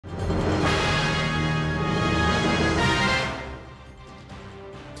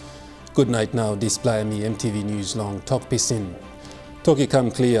Good night now, display me EMTV News long Tok Pisin. Toki come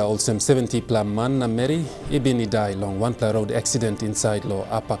clear also 70 plam man na Mary ibini die long one pla road accident inside lo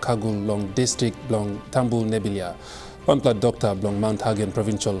Upper Kagul long district long Tambul Nebilia. One pla doctor long Mount Hagen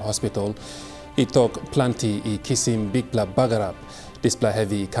Provincial Hospital. I talk plenty I kisim big pla bagarap. Display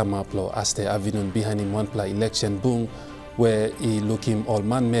heavy come up lo aste avenue behind him one pla election boom where he look him all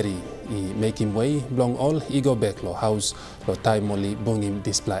man Mary. He make him way long all he go back lo house lo time only bung him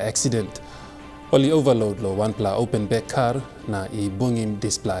display accident. Only overload lo one pla open back car na I bung him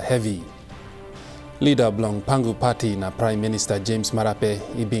display heavy. Leader blong Pangu Party na Prime Minister James Marape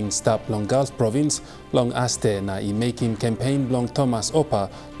I being stopped long Gulf Province long aste na I make him campaign long Thomas Opa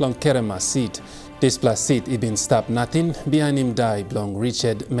long Kerema seat. Display seat I been stopped nothing behind him die long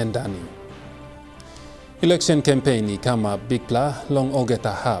Richard Mendani. Election campaign I come up big pla long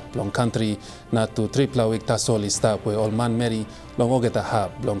ogeta hab long country na to tripla week tasoli stop where all man Mary long ogeta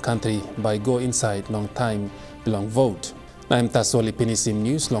hab long country by go inside long time long vote. Na em tasoli pinisim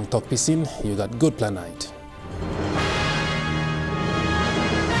news long Tok Pisin, you got good plan night.